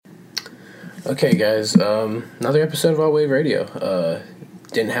Okay, guys, another episode of All Wave Radio.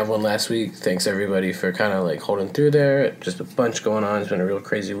 Didn't have one last week. Thanks everybody for kind of like holding through there. Just a bunch going on. It's been a real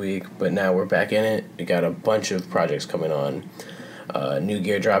crazy week, but now we're back in it. We got a bunch of projects coming on. New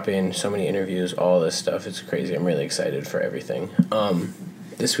gear dropping, so many interviews, all this stuff. It's crazy. I'm really excited for everything.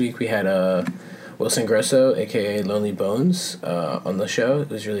 This week we had Wilson Grosso, aka Lonely Bones, on the show. It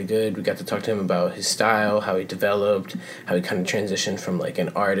was really good. We got to talk to him about his style, how he developed, how he kind of transitioned from like an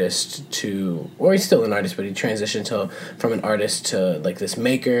artist to, or he's still an artist, but he transitioned from an artist to like this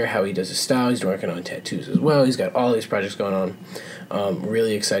maker, how he does his style. He's working on tattoos as well. He's got all these projects going on.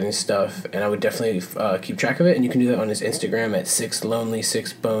 Really exciting stuff, and I would definitely keep track of it, and you can do that on his Instagram at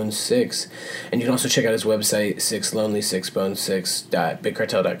 6lonely6bones6, and you can also check out his website,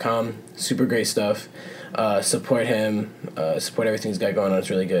 6lonely6bones6.bigcartel.com. Super great stuff. Support him, support everything he's got going on. It's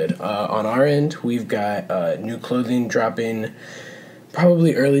really good. On our end, we've got new clothing dropping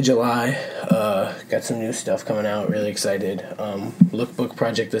probably early July. Got some new stuff coming out, really excited. Lookbook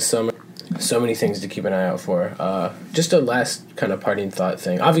project this summer. So many things to keep an eye out for. Just a last kind of parting thought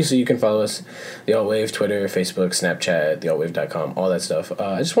thing. Obviously, you can follow us, The Alt Wave, Twitter, Facebook, Snapchat, thealtwave.com, all that stuff.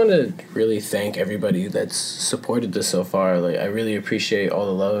 I just want to really thank everybody that's supported this so far. Like, I really appreciate all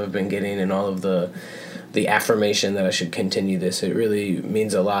the love I've been getting and all of the affirmation that I should continue this. It really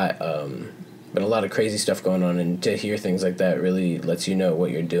means a lot. But a lot of crazy stuff going on, and to hear things like that really lets you know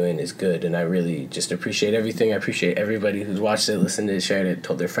what you're doing is good, and I really just appreciate everything. I appreciate everybody who's watched it, listened to it, shared it,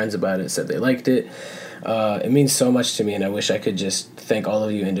 told their friends about it, said they liked it. It means so much to me, and I wish I could just thank all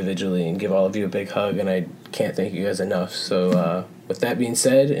of you individually and give all of you a big hug, and I can't thank you guys enough. So with that being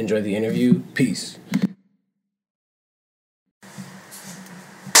said, enjoy the interview. Peace.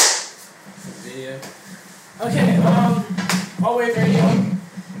 Video. Okay, All Wave Radio.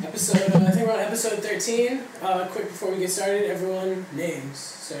 Episode, I think we're on episode 13. Quick before we get started, everyone, names.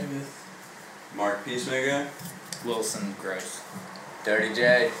 Start with Mark Peacemaker. Wilson Gross. Dirty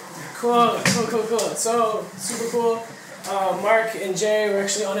J. Cool. So, super cool. Mark and Jay were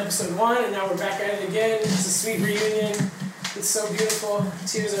actually on episode 1, and now we're back at it again. It's a sweet reunion. It's so beautiful.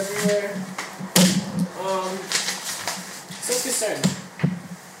 Tears everywhere. So let's get started.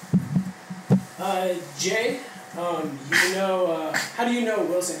 Jay, how do you know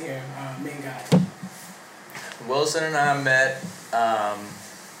Wilson here, main guy? Wilson and I met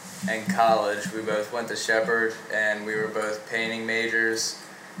in college. We both went to Shepherd, and we were both painting majors,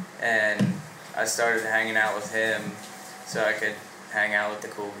 and I started hanging out with him so I could hang out with the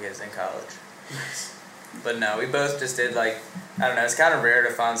cool kids in college. But no, we both just did I don't know, it's kind of rare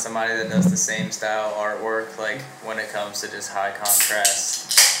to find somebody that does the same style artwork, when it comes to just high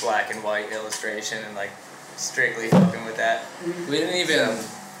contrast, black and white illustration, and strictly fucking with that. We didn't even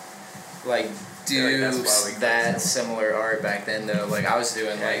do that similar art back then though. I was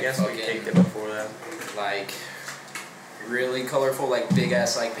doing I guess we kicked it before that. Really colorful big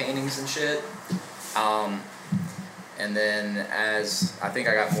ass paintings and shit. And then as I think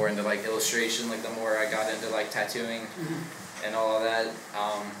I got more into illustration, the more I got into tattooing and all of that.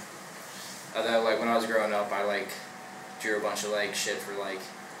 Although when I was growing up I drew a bunch of shit for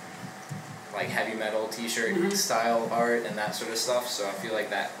heavy metal t-shirt style art and that sort of stuff, so I feel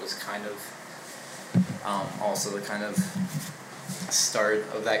that was kind of also the kind of start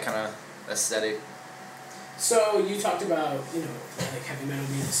of that kind of aesthetic. So you talked about, heavy metal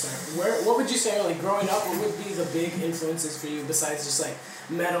being the start. What would you say, growing up, what would be the big influences for you besides just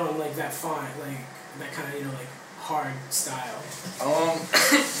metal and that font, that kind of, hard style?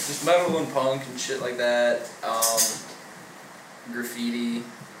 Just metal and punk and shit like that. Graffiti.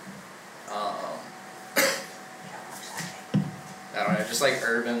 I don't know, just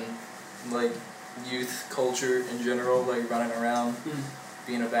urban, youth culture in general, running around,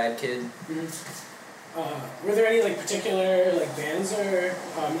 being a bad kid. Were there any particular bands or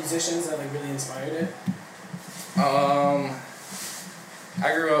musicians that really inspired it? I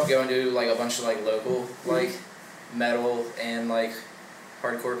grew up going to a bunch of local metal and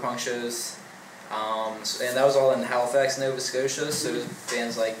hardcore punk shows. And that was all in Halifax, Nova Scotia, so it was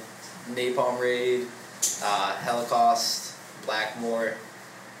bands like Napalm Raid, Holocaust, Blackmore.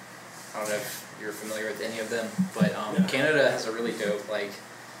 I don't know if you're familiar with any of them, but no. Canada has a really dope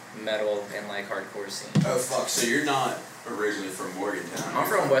metal and hardcore scene. Oh fuck! So you're not originally from Morgantown? I'm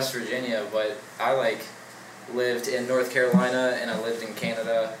from West Virginia, but I lived in North Carolina and I lived in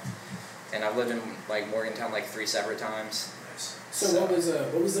Canada, and I've lived in Morgantown 3 separate times. So what was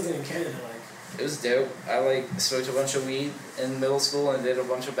living in Canada like? It was dope. I smoked a bunch of weed in middle school and did a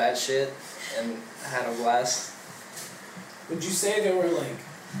bunch of bad shit and had a blast. Would you say there were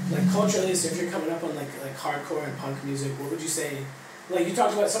culturally, so if you're coming up on hardcore and punk music, what would you say like you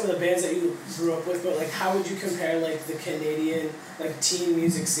talked about some of the bands that you grew up with, but like how would you compare like the Canadian like teen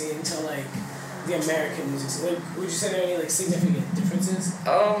music scene to like the American music scene? Like, would you say there are any like significant differences?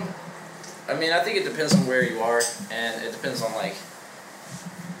 I mean, I think it depends on where you are, and it depends on like,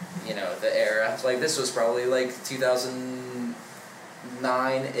 you know, the era. Like this was probably like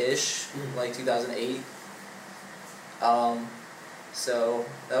 2009-ish, like 2008. So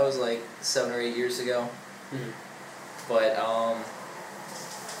that was like 7 or 8 years ago. But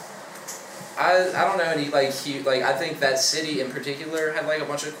I don't know any like I think that city in particular had like a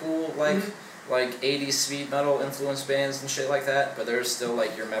bunch of cool like 80s speed metal influenced bands and shit like that. But there's still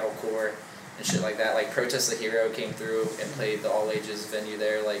like your metalcore and shit like that. Like Protest the Hero came through and played the all ages venue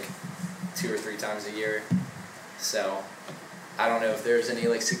there like 2 or 3 times a year. So I don't know if there's any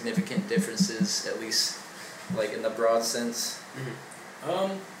like significant differences, at least like in the broad sense.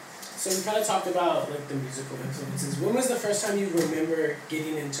 So we kind of talked about like the musical influences. When was the first time you remember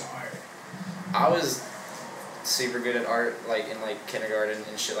getting into art? I was super good at art like in like kindergarten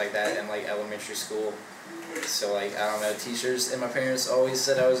and shit like that, and like elementary school. So like I don't know, teachers and my parents always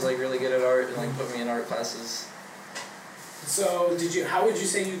said I was like really good at art and like put me in art classes. So how would you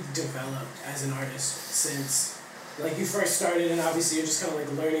say you developed as an artist since like you first started, and obviously you're just kind of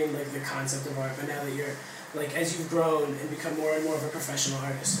like learning like the concept of art, but now that you're like as you've grown and become more and more of a professional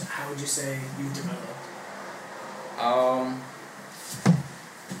artist, how would you say you've developed?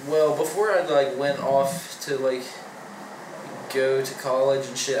 Well, before I like went off to like go to college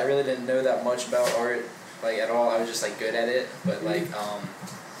and shit, I really didn't know that much about art like at all. I was just like good at it, but like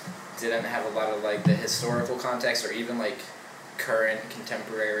didn't have a lot of like the historical context or even like current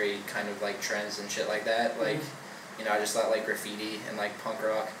contemporary kind of like trends and shit like that. Like you know, I just thought like graffiti and like punk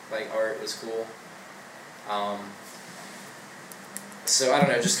rock like art was cool. So I don't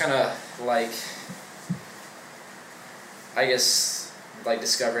know, just kind of like I guess like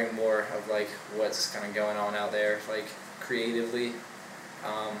discovering more of like what's kind of going on out there like creatively,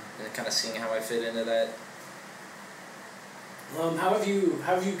 and kind of seeing how I fit into that. How have you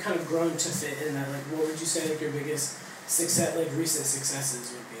kind of grown to fit in that? Like, what would you say like your biggest success, like recent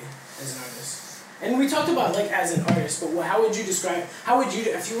successes would be as an artist? And we talked about like as an artist, but how would you describe? How would you,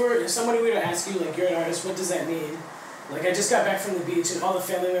 if somebody were to ask you like you're an artist, what does that mean? Like I just got back from the beach and all the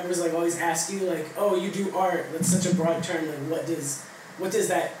family members like always ask you like, oh, you do art. That's such a broad term. Like what does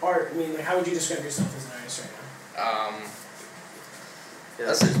that art mean? Like how would you describe yourself as an artist right now?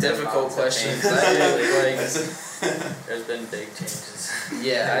 That's a difficult question. There's been big changes.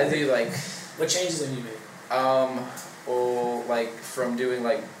 Yeah, I do like. What changes have you made? Well, like from doing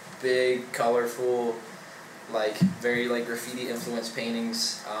like big, colorful, like very like graffiti influenced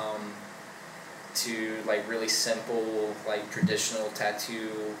paintings, to like really simple, like traditional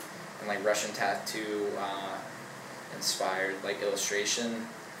tattoo and like Russian tattoo inspired like illustration,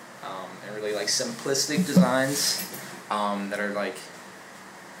 and really like simplistic designs that are like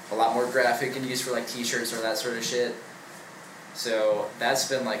a lot more graphic and used for like t-shirts or that sort of shit. So that's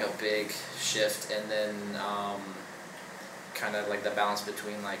been like a big shift, and then kind of like the balance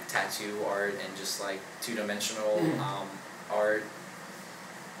between like tattoo art and just like two-dimensional art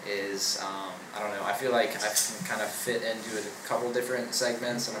is I don't know, I feel like I can kind of fit into a couple different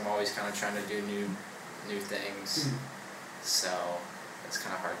segments, and I'm always kind of trying to do new things. So it's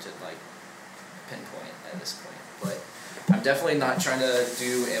kind of hard to like pinpoint at this point, but I'm definitely not trying to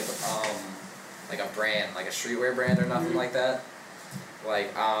do like a brand, like a streetwear brand or nothing like that.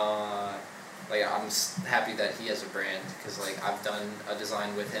 Like I'm happy that he has a brand, because like I've done a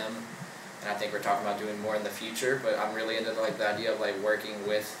design with him, and I think we're talking about doing more in the future. But I'm really into like the idea of like working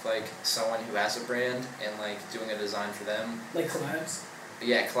with like someone who has a brand and like doing a design for them. Like collabs?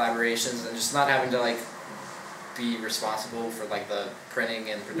 Yeah, collaborations, and just not having to like be responsible for like the printing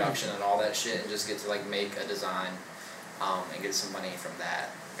and production and all that shit, and just get to like make a design and get some money from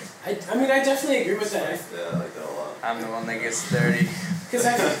that. I mean, I definitely agree with that. Yeah, I like that a lot. I'm the one that gets dirty.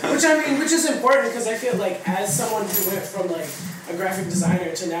 Which is important, because I feel like as someone who went from like a graphic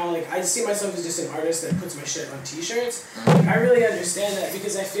designer to now like I see myself as just an artist that puts my shit on t-shirts. I really understand that,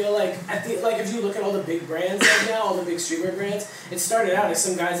 because I feel like if you look at all the big brands right now, all the big streetwear brands, it started out as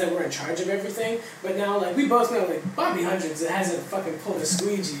some guys that were in charge of everything, but now like we both know like Bobby Hundreds that hasn't fucking pulled a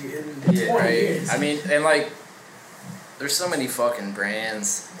squeegee in 20 years. I mean, and like there's so many fucking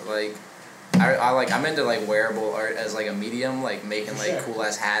brands. Like I'm into like wearable art as like a medium, like making like cool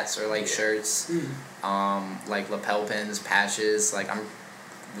ass hats or like shirts, like lapel pins, patches. Like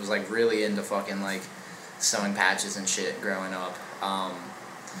was like really into fucking like sewing patches and shit growing up.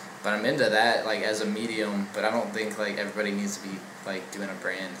 But I'm into that like as a medium, but I don't think like everybody needs to be like doing a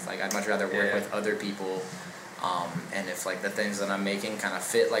brand. Like I'd much rather work with other people And if like the things that I'm making kind of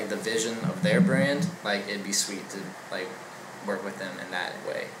fit like the vision of their brand, like it'd be sweet to like work with them in that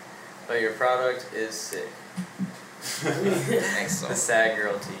way. But your product is sick. Thanks. The sad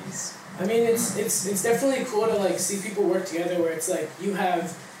girl tees. I mean, it's definitely cool to like see people work together where it's like you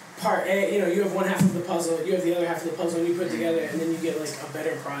have part A, you have one half of the puzzle, you have the other half of the puzzle, and you put it together, and then you get like a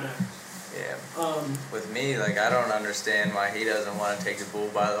better product. Yeah. With me, like I don't understand why he doesn't want to take the bull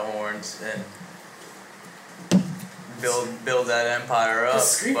by the horns and build that empire up.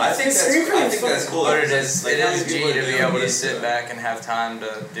 I think that's cool. But it is like, G to be able to sit back and have time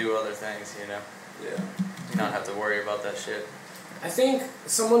to do other things, Yeah. Not have to worry about that shit. I think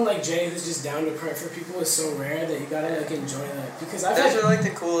someone like Jay who's just down to print for people is so rare that you gotta like enjoy that, because Those are like the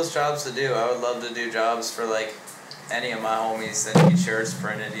coolest jobs to do. I would love to do jobs for like any of my homies that need shirts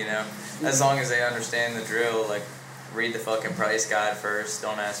printed, as long as they understand the drill. Like, read the fucking price guide first.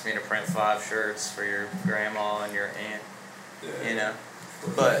 Don't ask me to print 5 shirts for your grandma and your aunt.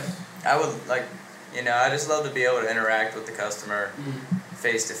 But I would like, I just love to be able to interact with the customer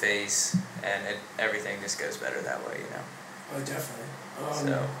face to face, and everything just goes better that way, Oh, definitely.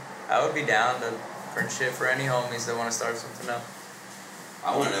 So I would be down to print shit for any homies that want to start something up.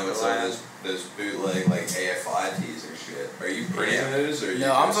 I want to know what's on those bootleg like AFI tees or shit. Are you printing those, or are you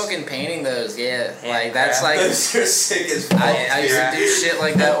No, I'm fucking painting those. Yeah, like that's like those are sick as fuck. I used to do shit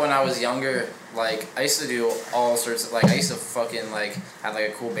like that when I was younger. Like I used to do all sorts of I used to fucking like have like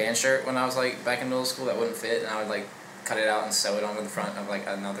a cool band shirt when I was like back in middle school that wouldn't fit, and I would like cut it out and sew it onto the front of like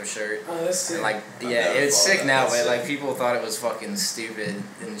another shirt. Oh, that's sick. And like it's sick now, but like people thought it was fucking stupid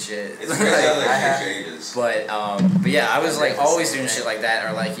and shit. It's crazy how that changes. But yeah, I was like always doing shit like that,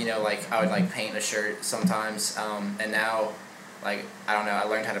 or like like I would like paint a shirt sometimes, and now like I don't know, I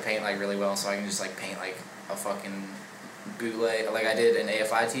learned how to paint like really well, so I can just like paint like a fucking bootleg. Like I did an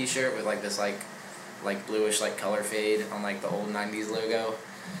AFI t-shirt with like this like bluish like color fade on like the old 90s logo.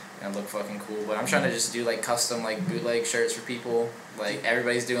 And look fucking cool, but I'm trying to just do like custom like bootleg shirts for people. Like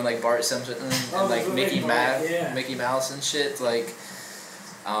everybody's doing like Bart Simpson and like Mickey Mouse and shit. Like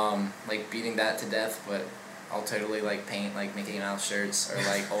beating that to death. But I'll totally like paint like Mickey Mouse shirts or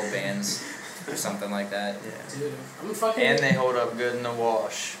like old bands or something like that. Yeah. Dude, I'm fucking. And they hold up good in the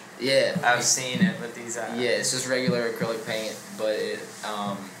wash. Yeah. I've seen it with these. Yeah, it's just regular acrylic paint, but it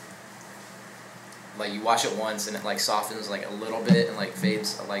like you wash it once and it like softens like a little bit and like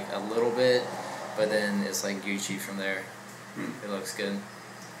fades like a little bit, but then it's like Gucci from there. It looks good.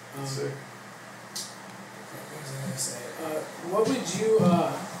 Sick. What was I gonna say? What would you?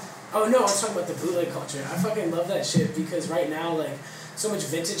 Oh no, I was talking about the bootleg culture. I fucking love that shit, because right now like so much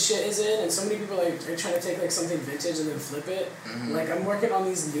vintage shit is in, and so many people like are trying to take like something vintage and then flip it. Like I'm working on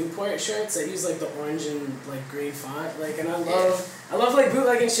these Newport shirts that use like the orange and like green font, like, and I love like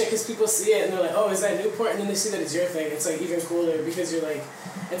bootlegging shit, because people see it and they're like, oh, is that Newport? And then they see that it's your thing. It's like even cooler, because you're like,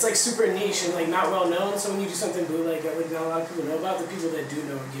 it's like super niche and like not well known. So when you do something bootleg that like not a lot of people know about, the people that do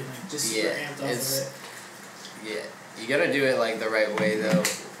know get like just super amped off of it. Yeah, you gotta do it like the right way though.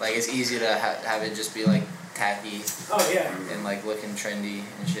 Like it's easy to have it just be like tacky. Oh yeah. And like looking trendy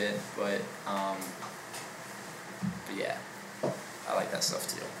and shit, but yeah, I like that stuff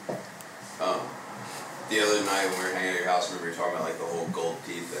too. The other night when we were hanging at your house, we were talking about like the whole gold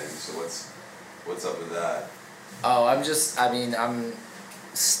teeth thing. So what's up with that? Oh, I'm studying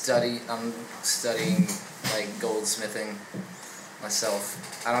like goldsmithing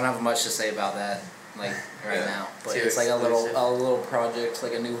myself. I don't have much to say about that like right now, but it's like a little project,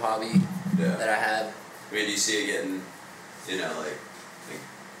 like a new hobby that I have. I mean, do you see it getting, like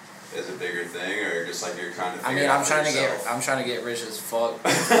as a bigger thing, or just like you're kind of? I mean, I'm trying to get rich as fuck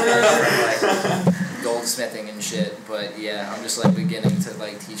from like goldsmithing and shit. But yeah, I'm just like beginning to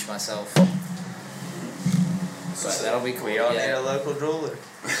like teach myself. But that'll be cool. We all need a local jeweler.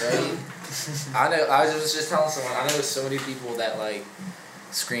 Right? I know. I was just telling someone. I know so many people that like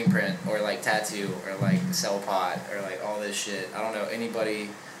screen print or like tattoo or like sell pot or like all this shit. I don't know anybody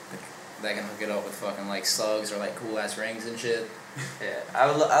that can hook it up with fucking like slugs or like cool ass rings and shit. Yeah, I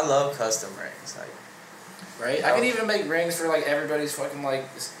love custom rings, like. Right? I could even make rings for like everybody's fucking like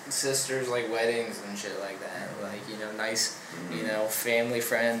sisters like weddings and shit like that. Like, nice, family,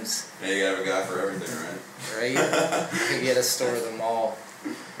 friends. Yeah, you gotta have a guy for everything, right? Right? You get a store of them all.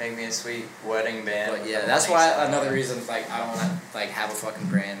 Make me a sweet wedding band. But yeah, that's why another reason like I don't want to like have a fucking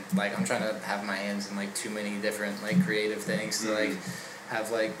brand. Like I'm trying to have my hands in like too many different like creative things to like have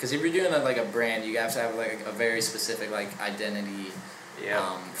like, because if you're doing like a brand, you have to have like a very specific like identity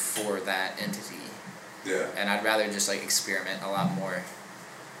for that entity. Yeah. And I'd rather just like experiment a lot more.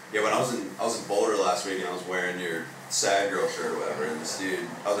 Yeah, when I was in Boulder last week and I was wearing your sad girl shirt or whatever, and this dude,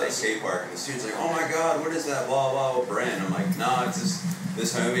 I was at a skate park, and this dude's like, oh my god, what is that, blah, blah, blah, brand? I'm like, nah, it's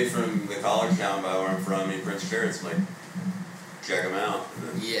this homie from the college town by where I'm from, he prints shirts. I'm like, check him out. And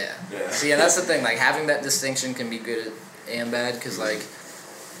then, yeah. See, and that's the thing, like, having that distinction can be good and bad, because, like,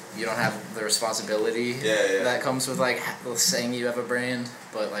 you don't have the responsibility that comes with, like, saying you have a brand,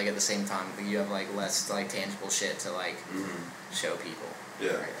 but, like, at the same time, you have, like, less, like, tangible shit to, like, show people.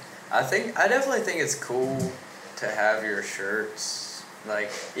 Yeah. I definitely think it's cool to have your shirts, like,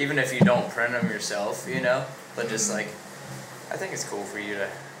 even if you don't print them yourself, you know, but just, like, I think it's cool for you to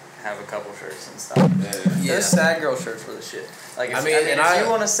have a couple shirts and stuff. Yeah. Those sad girl shirts for the shit. Like, if, if you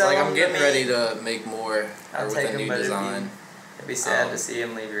want to sell like, them I'm getting to me, ready to make more I'll with take a them, new but design. it'd be sad to see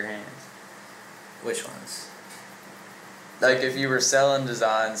them leave your hands. Which ones? Like, if you were selling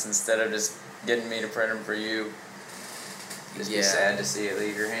designs instead of just getting me to print them for you, it'd be sad to see it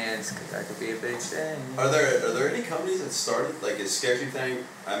leave your hands, because that could be a big thing. Are there any companies that started, like, is Sketchy Thing,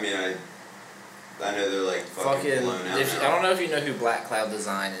 I mean, I know they're, like, fucking blown out now. I don't know if you know who Black Cloud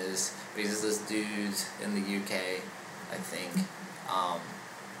Design is, but he's this dude in the UK, I think.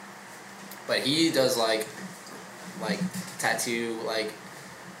 But he does, like tattoo, like,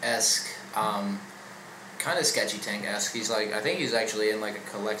 esque, kind of Sketchy Tank-esque. He's, like, I think he's actually in, like, a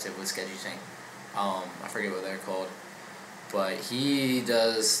collective with Sketchy Tank. I forget what they're called. But he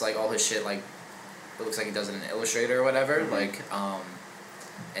does, like, all his shit, like, it looks like he does it in Illustrator or whatever, like,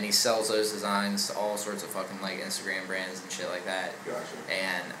 and he sells those designs to all sorts of fucking, like, Instagram brands and shit like that. Gotcha.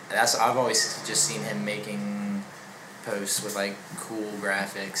 And I've always just seen him making posts with, like, cool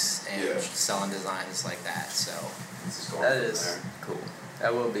graphics and selling designs like that, so. That is cool.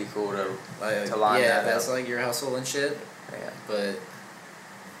 That would be cool to line that up. That's, like, your hustle and shit. Yeah. But.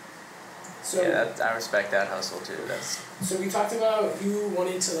 So, I respect that hustle too. So we talked about you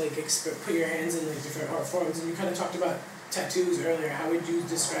wanting to, like, put your hands in, like, different art forms, and you kind of talked about tattoos earlier. How would you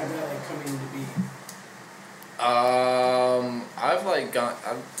describe that, like, coming to be? I've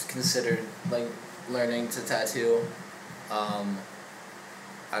considered, like, learning to tattoo.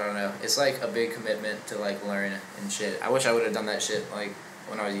 I don't know. It's, like, a big commitment to, like, learn and shit. I wish I would have done that shit, like,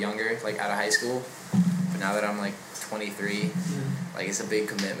 when I was younger, like, out of high school. But now that I'm, like, 23, like, it's a big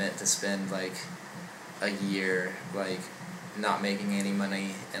commitment to spend, like, a year, like, not making any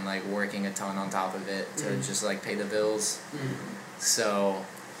money and, like, working a ton on top of it to just, like, pay the bills. So,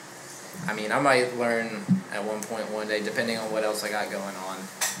 I mean, I might learn at one point one day, depending on what else I got going on.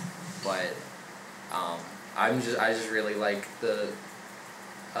 But I just really like the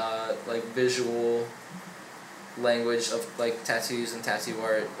like, visual language of, like, tattoos and tattoo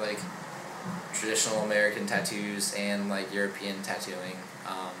art, like traditional American tattoos and, like, European tattooing.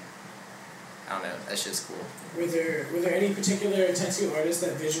 I don't know, that shit's cool. Were there any particular tattoo artists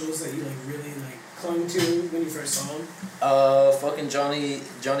that visuals that you, like, really, like, clung to when you first saw them? Fucking Johnny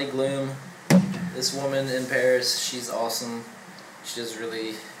Gloom. This woman in Paris, she's awesome. She does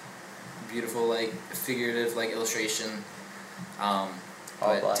really beautiful, like, figurative, like, illustration.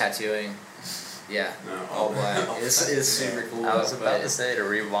 But tattooing. Yeah, No, all black. It's super cool. I was about to say, to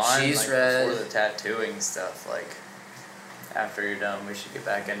rewind, she's like, red. before the tattooing stuff, like, after you're done, we should get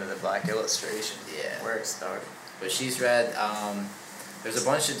back into the black illustration. Yeah. Where it started. But she's red. There's a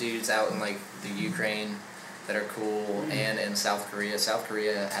bunch of dudes out in, like, the Ukraine that are cool, and in South Korea. South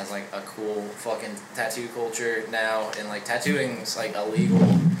Korea has, like, a cool fucking tattoo culture now, and, like, tattooing's, like,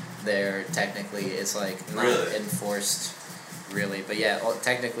 illegal there, technically. It's, like, not enforced, really. But yeah,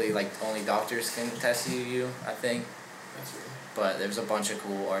 technically, like, only doctors can tattoo you, I think. That's weird. But there's a bunch of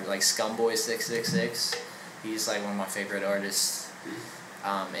cool art, like Scumboy666. He's, like, one of my favorite artists.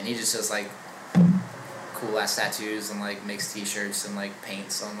 And he just does, like, cool ass tattoos and, like, makes t-shirts and, like,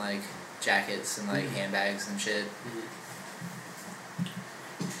 paints on, like, jackets and, like, handbags and shit.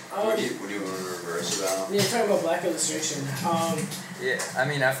 What do you want to reverse about? Yeah, talking about black illustration. Yeah, I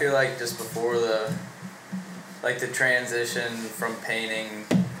mean, I feel like just before the transition from painting,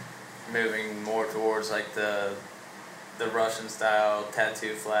 moving more towards, like, the Russian style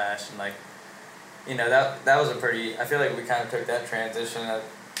tattoo flash, and, like, you know, that was a pretty, I feel like we kind of took that transition at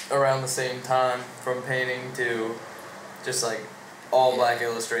around the same time, from painting to just, like, all black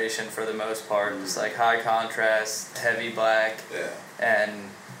illustration for the most part. Just, like, high contrast, heavy black, and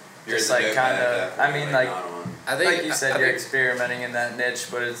just, like, kind of, I mean, like, I think, like you said, you're experimenting in that niche,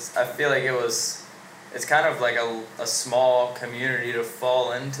 but I feel like it's kind of like a small community to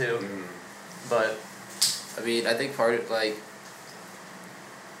fall into, but I mean, I think part of, like,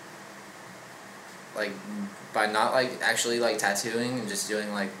 by not, like, actually, like, tattooing and just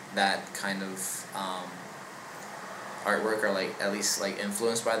doing, like, that kind of artwork, or, like, at least, like,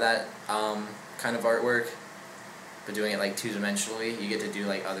 influenced by that kind of artwork, but doing it like 2-dimensionally, you get to do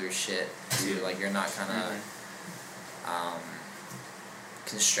like other shit too. Like you're not kind of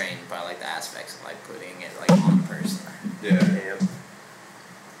constrained by like the aspects of like putting it like on a person. Yeah.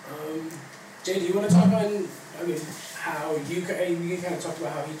 Jay, do you want to talk on? I mean, how you kind of talked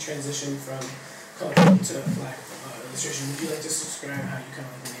about how he transitioned from color to black illustration. Would you like to describe how you kind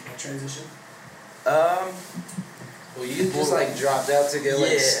of like made that transition? Well, you just like dropped out to go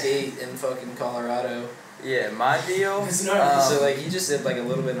like skate in fucking Colorado. Yeah, my deal. So like you just did like a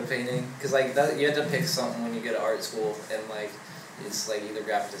little bit of painting, cause like that, you had to pick something when you go to art school, and like it's like either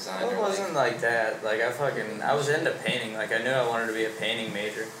graphic design or. It wasn't like that. Like I was into painting. Like I knew I wanted to be a painting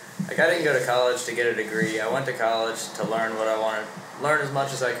major. Like I didn't go to college to get a degree. I went to college to learn what I wanted, learn as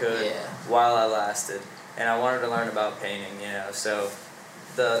much as I could while I lasted, and I wanted to learn about painting. You know, so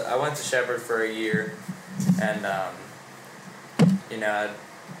I went to Shepherd for a year, and you know I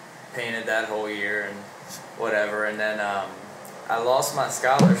painted that whole year and whatever, and then I lost my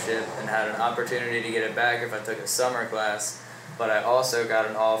scholarship and had an opportunity to get it back if I took a summer class, but I also got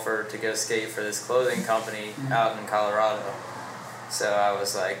an offer to go skate for this clothing company out in Colorado. So I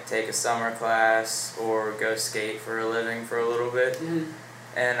was like, take a summer class or go skate for a living for a little bit.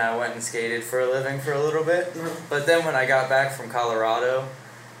 And I went and skated for a living for a little bit. But then when I got back from Colorado,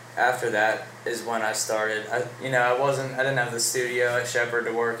 after that is when I started. I didn't have the studio at Shepherd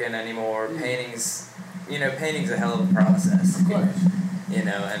to work in anymore. Painting's a hell of a process. Of course. You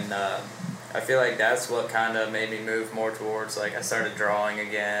know, and I feel like that's what kind of made me move more towards, like, I started drawing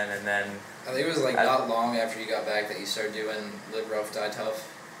again, and then... I think it was like not long after you got back that you started doing Live Rough, Die Tough.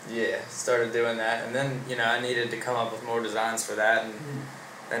 Yeah, started doing that, and then, you know, I needed to come up with more designs for that, and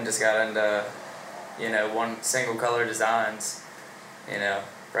then just got into, you know, one single color designs, you know,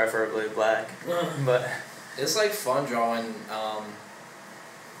 preferably black, but... It's like fun drawing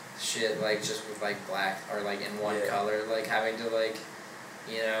shit like just with like black or like in one color, like having to like,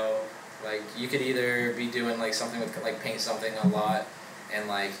 you know, like you could either be doing like something with like paint something a lot and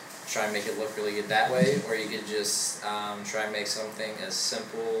like try and make it look really good that way, or you could just try and make something as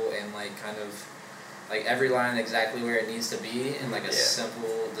simple and like kind of like every line exactly where it needs to be in like a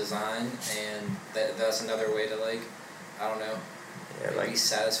simple design, and that's another way to like, I don't know, like be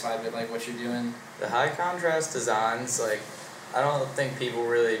satisfied with like what you're doing. The high contrast designs, like, I don't think people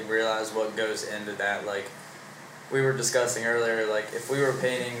really realize what goes into that. Like, we were discussing earlier, like, if we were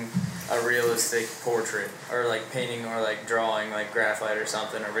painting a realistic portrait, or like painting or like drawing like graphite or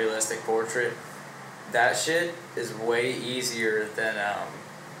something, a realistic portrait, that shit is way easier than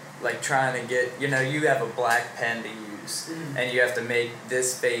like trying to get, you know, you have a black pen to use and you have to make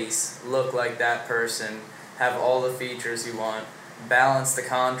this face look like that person, have all the features you want, balance the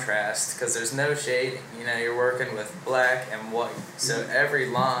contrast, because there's no shading, you know, you're working with black and white, so every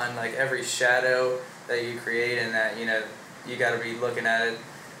line, like every shadow that you create in that, you know, you got to be looking at it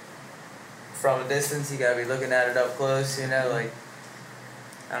from a distance, you got to be looking at it up close, you know, like,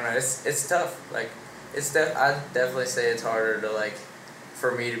 I don't know, it's tough, like, I'd definitely say it's harder to, like,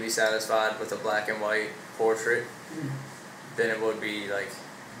 for me to be satisfied with a black and white portrait than it would be, like,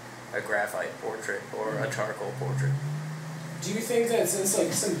 a graphite portrait or a charcoal portrait. Do you think that since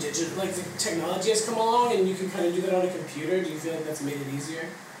like some digital, like the technology has come along and you can kind of do that on a computer, do you feel like that's made it easier?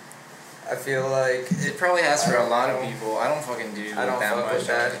 I feel like it probably has for a lot of people. I don't fucking do that much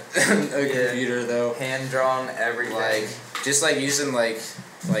on a computer though. Hand drawn everything. Like just like using like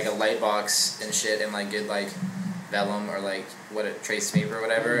a light box and shit and like good like vellum or like trace paper or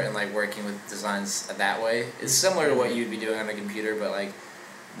whatever, and like working with designs that way. It's similar to what you'd be doing on a computer, but like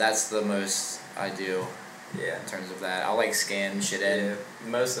that's the most I do. Yeah. In terms of that, I'll like scan shit in. Yeah.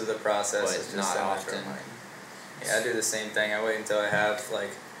 Most of the process but is just not often. Yeah, I do the same thing. I wait until I have like,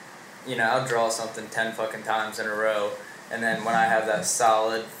 you know, I'll draw something 10 fucking times in a row, and then when I have that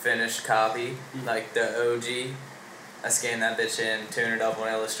solid finished copy, like the OG, I scan that bitch in, tune it up on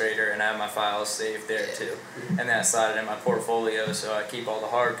Illustrator, and I have my files saved there too. And then I slide it in my portfolio, so I keep all the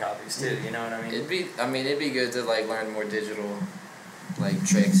hard copies too. You know what I mean? It'd be good to like learn more digital, like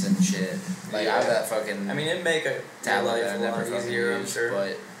tricks and shit. Like I have that fucking. I mean, it'd make a tablet life a lot easier, I'm sure.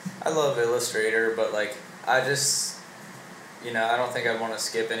 But I love Illustrator, but like I just, you know, I don't think I'd want to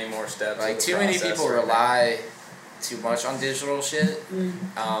skip any more steps. Like too many people rely too much on digital shit.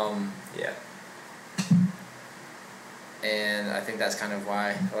 Yeah. And I think that's kind of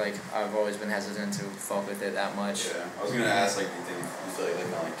why, like, I've always been hesitant to fuck with it that much. Yeah, I was gonna ask, like, do you think you feel like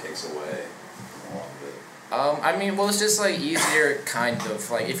that kind of takes away a lot of it? I mean, well, it's just like easier, kind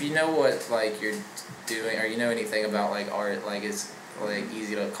of. Like, if you know what like you're doing, or you know anything about like art, like it's like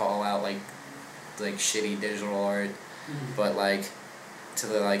easy to call out like shitty digital art. But like to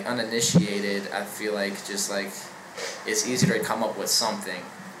the like uninitiated, I feel like just like it's easier to come up with something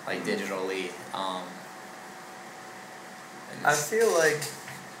like digitally. I feel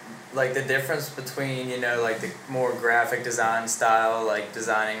like the difference between, you know, like the more graphic design style, like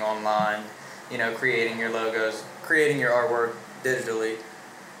designing online, you know, creating your logos, creating your artwork digitally,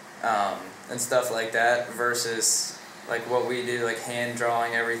 and stuff like that, versus like what we do, like hand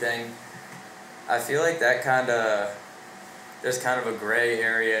drawing everything. I feel like that there's kind of a gray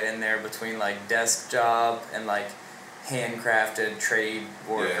area in there between like desk job and like handcrafted trade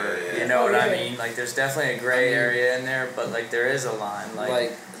worker. You know what I mean? Like there's definitely a gray area in there, but like there is a line.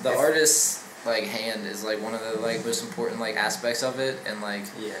 Like the artist's like hand is like one of the like most important like aspects of it, and like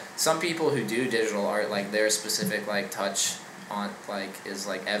some people who do digital art, like their specific like touch on like is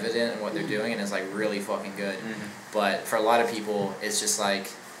like evident in what they're doing and is like really fucking good. But for a lot of people, it's just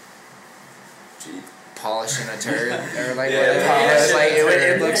like polishing a turd or like whatever. Like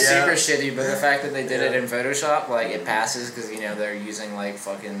it looks super shitty, but the fact that they did it in Photoshop, like it passes because, you know, they're using like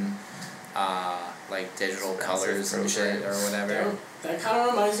fucking like digital colors and shit or whatever. That kind of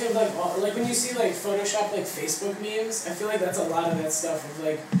reminds me of like when you see like Photoshop like Facebook memes. I feel like that's a lot of that stuff of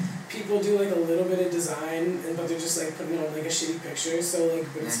like people do like a little bit of design, but they're just like putting on like a shitty picture. So like,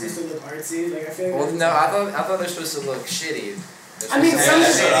 but it's supposed to look artsy. Like I feel like. Well, I thought they're supposed to look shitty. I mean,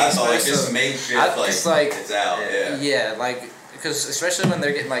 that's what I thought. Like just make shit like it's out. Yeah, like because especially when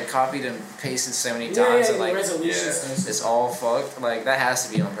they're getting like copied and pasted so many times, and like it's all fucked. Like that has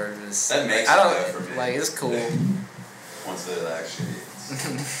to be on purpose. That makes I don't for me. like it's cool. Once it actually.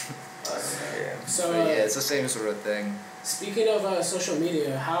 So it's the same sort of thing. Speaking of social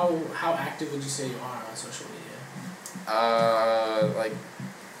media, how active would you say you are on social media? Like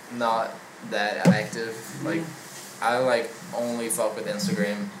not that active. Like I like only fuck with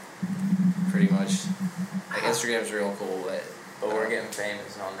Instagram, pretty much. Like Instagram's real cool, but we're getting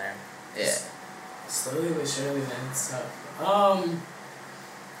famous on there. Yeah. Slowly but surely, man. It's tough.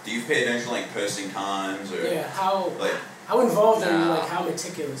 Do you pay attention to like posting times or? Yeah. How involved are you? Like how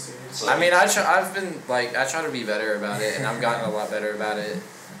meticulous are you? So, I mean, I try to be better about it, and I've gotten a lot better about it.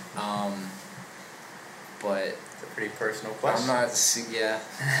 But it's a pretty personal question. I'm not.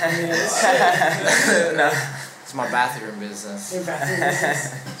 No. It's my bathroom business. Your bathroom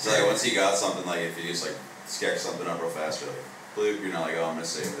business. So like once you got something, like if you just like sketch something up real fast, you're like, bloop, you're not like, oh, I'm gonna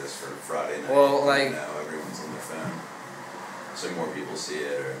save this for Friday night. Well, like now everyone's on their phone, so more people see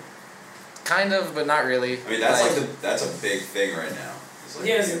it, or kind of, but not really. I mean, that's a big thing right now. Like,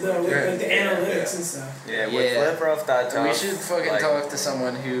 the analytics and stuff. Yeah, with flipruff.com. We should fucking talk to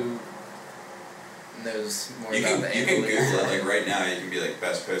someone who knows more about the You can Google it, like right now, you can be like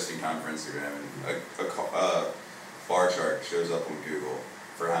best posting time for Instagram, and a bar chart shows up on Google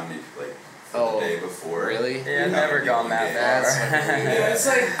for how many, like, for the day before. Really? Yeah, I've never gone that far. It's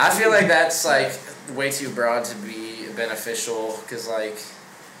like, I feel like that's like way too broad to be beneficial, because like,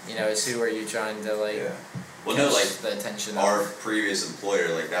 you know, it's who are you trying to like well, no, like the attention our of. Previous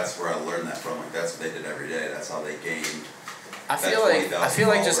employer, like that's where I learned that from. Like that's what they did every day. That's how they gained. I feel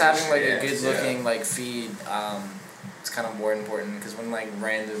like just having like a good looking like feed, it's kind of more important, because when like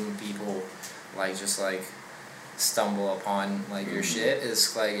random people like just like stumble upon like your shit,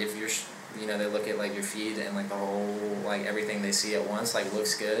 is like if you're you know, they look at like your feed and like the whole like everything they see at once like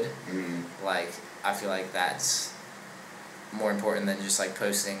looks good. Like I feel like that's more important than just like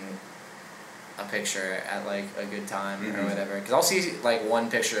posting a picture at like a good time or whatever, because I'll see like one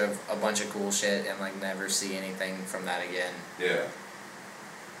picture of a bunch of cool shit and like never see anything from that again.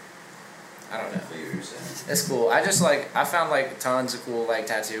 I don't know. It's cool. I found like tons of cool like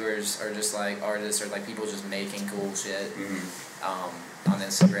tattooers or just like artists or like people just making cool shit on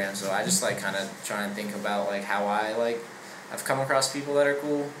Instagram. So I just like kind of try and think about like how I've come across people that are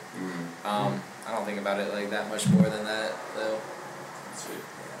cool. I don't think about it like that much more than that though. Sweet.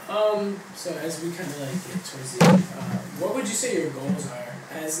 So as we kind of like get towards the end, what would you say your goals are?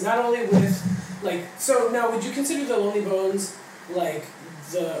 As not only with like, so now would you consider the Lonely Bones like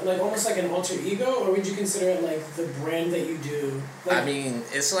almost like an alter ego, or would you consider it like the brand that you do? Like, I mean,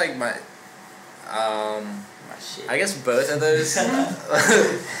 it's like my I guess both of those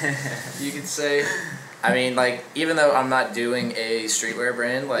you could say. I mean, like even though I'm not doing a streetwear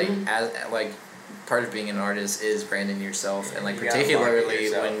brand, like as like part of being an artist is branding yourself, and like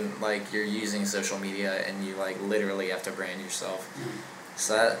particularly when like you're using social media and you like literally have to brand yourself.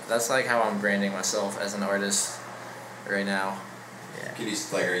 So that's like how I'm branding myself as an artist right now. Can you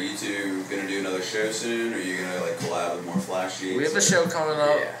like, are you two gonna do another show soon? Or are you gonna like collab with more flash sheets? We have a show coming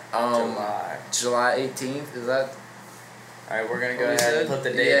up. July 18th. Is that? Alright, we're gonna go ahead and put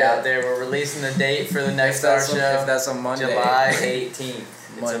the date out there. We're releasing the date for the next Star show. If that's a Monday. July 18th.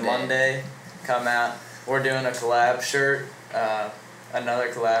 It's a Monday. Come out. we're doing a collab shirt, another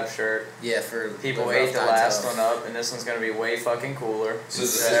collab shirt. Yeah, for People Live ate Rough, the Die last Tough. one up, and this one's gonna be way fucking cooler. So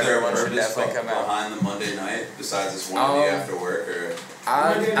is there a everyone should purpose definitely come out. behind the Monday night besides this one day after work, or?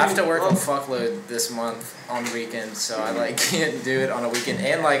 I have to work a fuckload this month on weekends, so I can't do it on a weekend.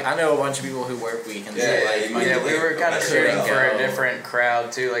 And I know a bunch of people who work weekends. We were kind of shooting route. for a different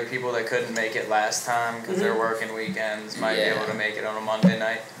crowd too, like people that couldn't make it last time because they're working weekends might be able to make it on a Monday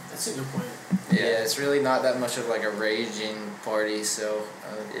night. That's a good point. Yeah, it's really not that much of a raging party, so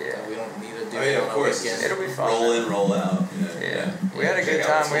we don't need to do it on a weekend. It'll be fun. Roll in, roll out. Yeah. We had a good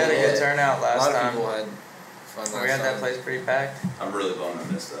time. We had a good turnout last time. A lot of people had fun last time. We had that place pretty packed. I'm really bummed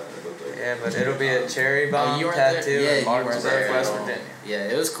I missed that. It looked like But it'll be at Cherry Bomb you weren't Tattoo there? Yeah, in you weren't Martinsburg, there. West Virginia. Yeah,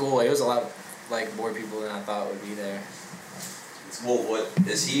 it was cool. It was a lot more people than I thought would be there. Well, what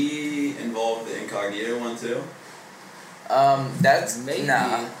is he involved with the Incognito one too? That's Maybe.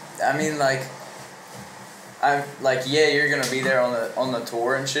 nah. I mean, you're gonna be there on the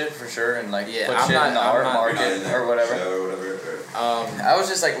tour and shit for sure, and put shit in the art market or whatever. Show or whatever. I was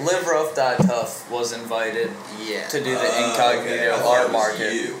just Live Rough Die Tough was invited to do the Incognito art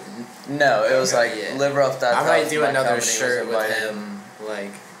market. You. No, it was Live Rough Die Tough. I might do my another company shirt was with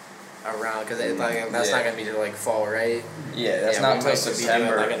invited. him around because that's not gonna be till fall, right? Yeah, that's not until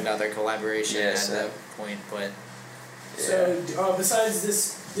September. Be doing another collaboration at that point, but. So besides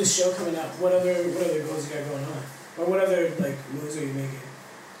this show coming up, what other goals you got going on, or what other moves are you making?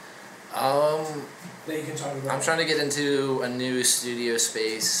 That you can talk about. I'm trying to get into a new studio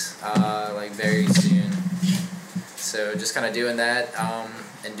space, very soon. So just kind of doing that,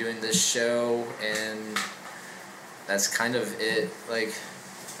 and doing this show, and that's kind of it.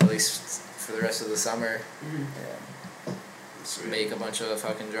 At least for the rest of the summer. Mm-hmm. Yeah. Sweet. Make a bunch of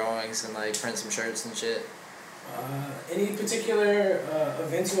fucking drawings and print some shirts and shit. Any particular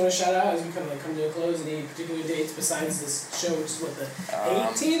events you want to shout out as we kind of come to a close? Any particular dates besides this show, which is what, the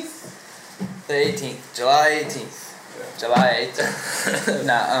 18th? The 18th, July 18th. July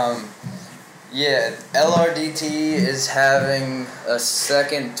 18th. LRDT is having a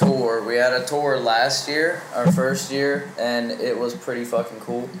second tour. We had a tour last year, our first year, and it was pretty fucking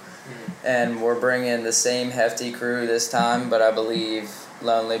cool. And we're bringing the same hefty crew this time, but I believe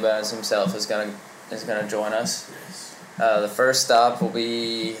Lonely Bones himself is gonna join us. The first stop will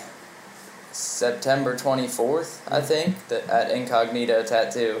be September 24th, I think, at Incognito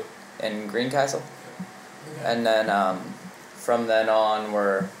Tattoo in Greencastle. Okay. And then from then on,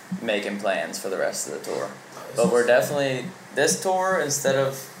 we're making plans for the rest of the tour. But we're definitely, this tour, instead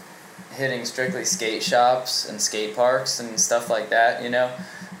of hitting strictly skate shops and skate parks and stuff like that,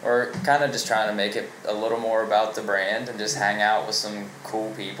 we're kind of just trying to make it a little more about the brand and just hang out with some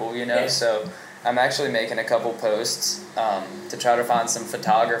cool people, Yeah. So I'm actually making a couple posts to try to find some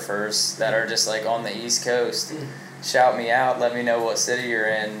photographers that are just on the East Coast. Shout me out, let me know what city you're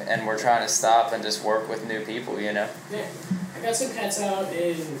in, and we're trying to stop and just work with new people, Yeah. I got some cats out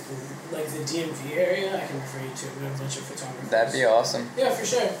in the DMV area. I can refer you to. We have a bunch of photographers. That'd be awesome. Yeah, for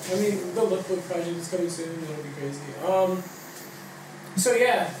sure. I mean, the lookbook project is coming soon. That'll be crazy. So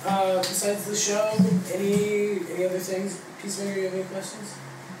yeah, besides the show, any other things? Peacemaker, you have any questions?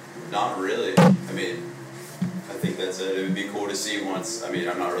 Not really. I mean, I think that's it. It would be cool to see once. I mean,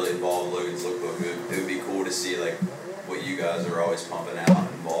 I'm not really involved with Logan's lookbook. It would be cool to see what you guys are always pumping out and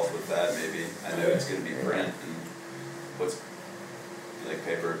involved with that. Maybe I know it's gonna be print and what's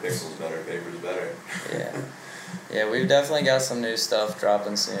paper pixels better. Paper's better. Yeah, we've definitely got some new stuff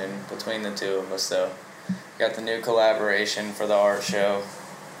dropping soon between the two of us. So, got the new collaboration for the art show.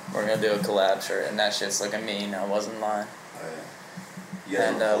 We're gonna do a collab shirt, and that shit's looking mean. I wasn't lying.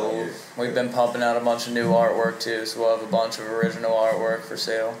 And we've been pumping out a bunch of new artwork too, so we'll have a bunch of original artwork for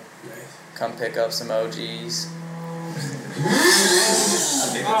sale. Nice. Come pick up some OGs. I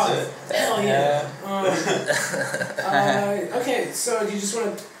think that's it. Hell yeah. Okay, so do you just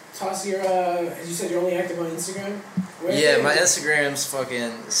want to toss your, as you said, you're only active on Instagram? Yeah, my Instagram's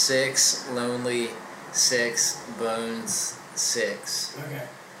fucking 6 lonely 6 bones 6. Okay.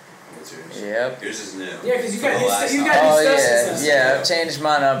 What's yours? Yep. Yours is new. Yeah, because you From got the last new time. stuff since Yeah, then. I've changed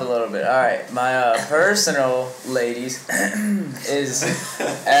mine up a little bit. Alright, my personal ladies is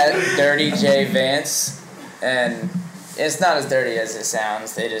at Dirty J Vance, and it's not as dirty as it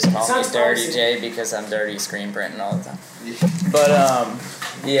sounds. They just call me Sounds Dirty promising. J because I'm dirty screen printing all the time. But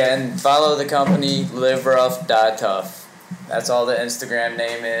yeah, and follow the company Live Rough Die Tough. That's all the Instagram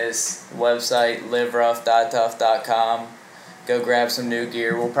name is. Website liveroughdietough.com. Go grab some new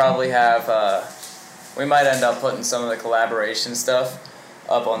gear. We'll probably have we might end up putting some of the collaboration stuff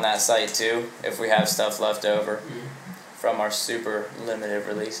up on that site too if we have stuff left over from our super limited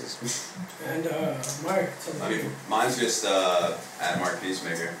releases. And Mark, I mean, mine's just at Mark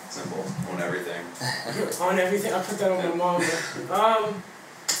Peacemaker. Simple on everything. on everything. I put that on my mom.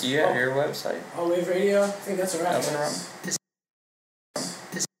 Do you have your website? Wave Radio. I think that's a wrap. Open